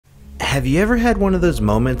Have you ever had one of those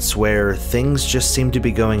moments where things just seem to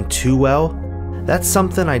be going too well? That's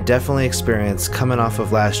something I definitely experienced coming off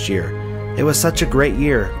of last year. It was such a great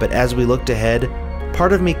year, but as we looked ahead,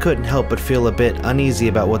 part of me couldn't help but feel a bit uneasy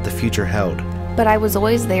about what the future held. But I was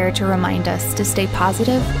always there to remind us to stay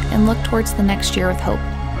positive and look towards the next year with hope.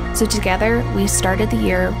 So together, we started the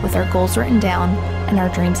year with our goals written down and our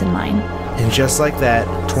dreams in mind. And just like that,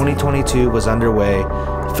 2022 was underway,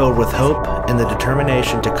 filled with hope and the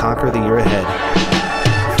determination to conquer the year ahead.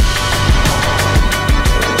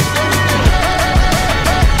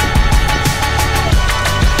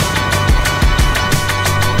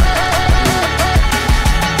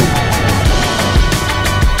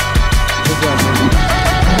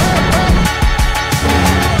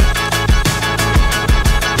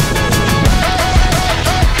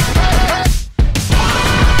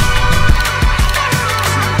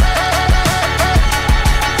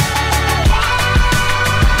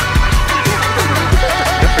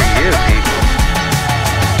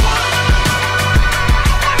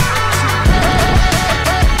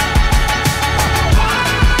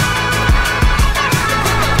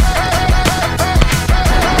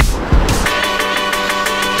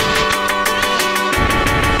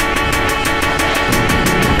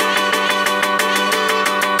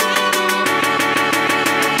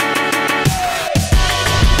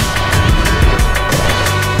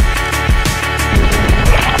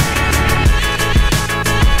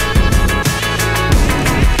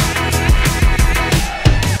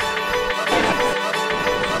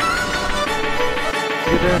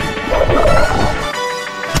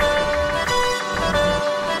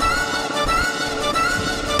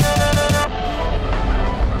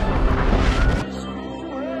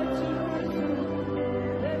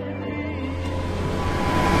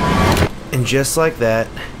 And just like that,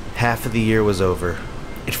 half of the year was over.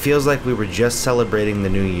 It feels like we were just celebrating the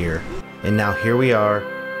new year. And now here we are,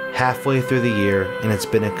 halfway through the year, and it's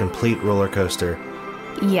been a complete roller coaster.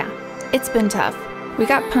 Yeah, it's been tough. We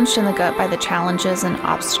got punched in the gut by the challenges and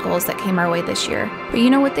obstacles that came our way this year. But you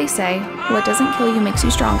know what they say, what doesn't kill you makes you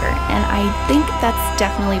stronger. And I think that's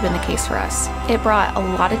definitely been the case for us. It brought a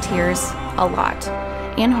lot of tears,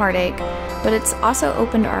 and heartache, but it's also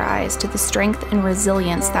opened our eyes to the strength and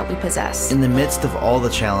resilience that we possess. In the midst of all the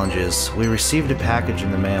challenges, we received a package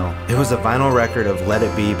in the mail. It was a vinyl record of Let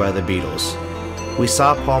It Be by the Beatles. We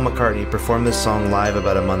saw Paul McCartney perform this song live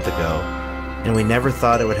about a month ago, and we never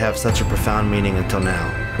thought it would have such a profound meaning until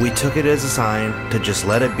now. We took it as a sign to just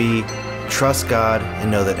let it be, trust God,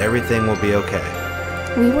 and know that everything will be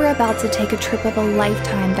okay. We were about to take a trip of a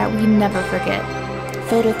lifetime that we never forget,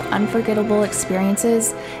 filled with unforgettable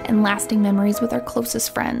experiences and lasting memories with our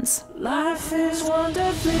closest friends. Life is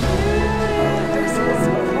wonderfully beautiful.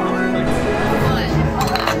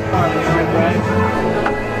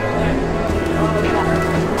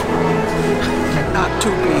 Not to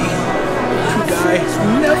be, to die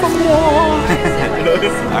nevermore.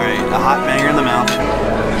 Alright, a hot banger in the mouth.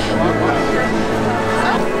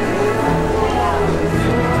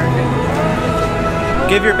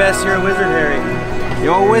 Give your best, you're a wizard, Harry.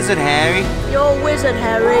 You're a wizard, Harry. You're a wizard,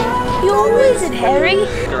 Harry. You're a wizard, Harry.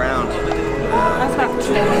 Look around.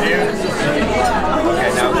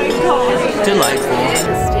 Okay, now. Delightful.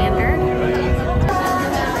 Standard.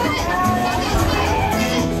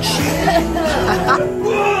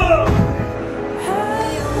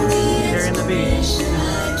 Sharing the beach.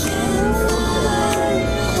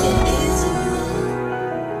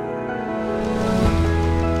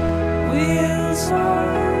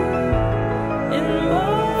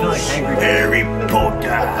 Harry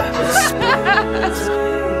Potter.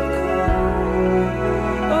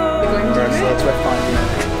 Swift Pine.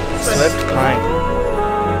 Swift Pine.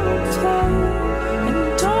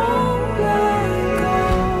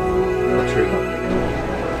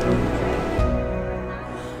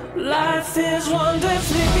 Life is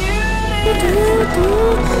wonderfully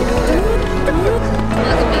beautiful.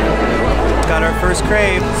 Got our first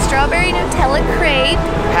crave. Strawberry Nutella crepe.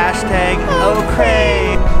 Hashtag oh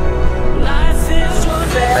crave.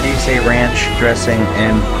 How do you say ranch dressing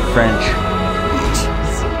in French?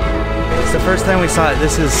 It's the first time we saw it.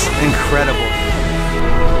 This is incredible.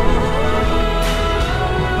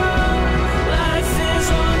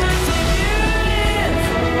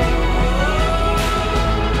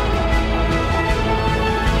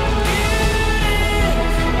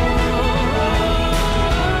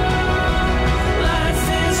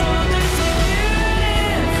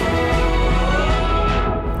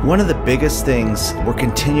 One of the biggest things we're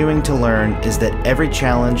continuing to learn is that every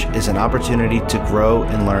challenge is an opportunity to grow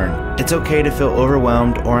and learn. It's okay to feel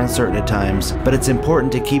overwhelmed or uncertain at times, but it's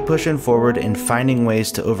important to keep pushing forward and finding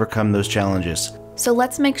ways to overcome those challenges. So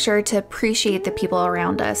let's make sure to appreciate the people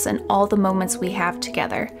around us and all the moments we have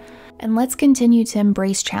together. And let's continue to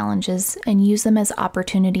embrace challenges and use them as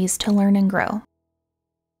opportunities to learn and grow.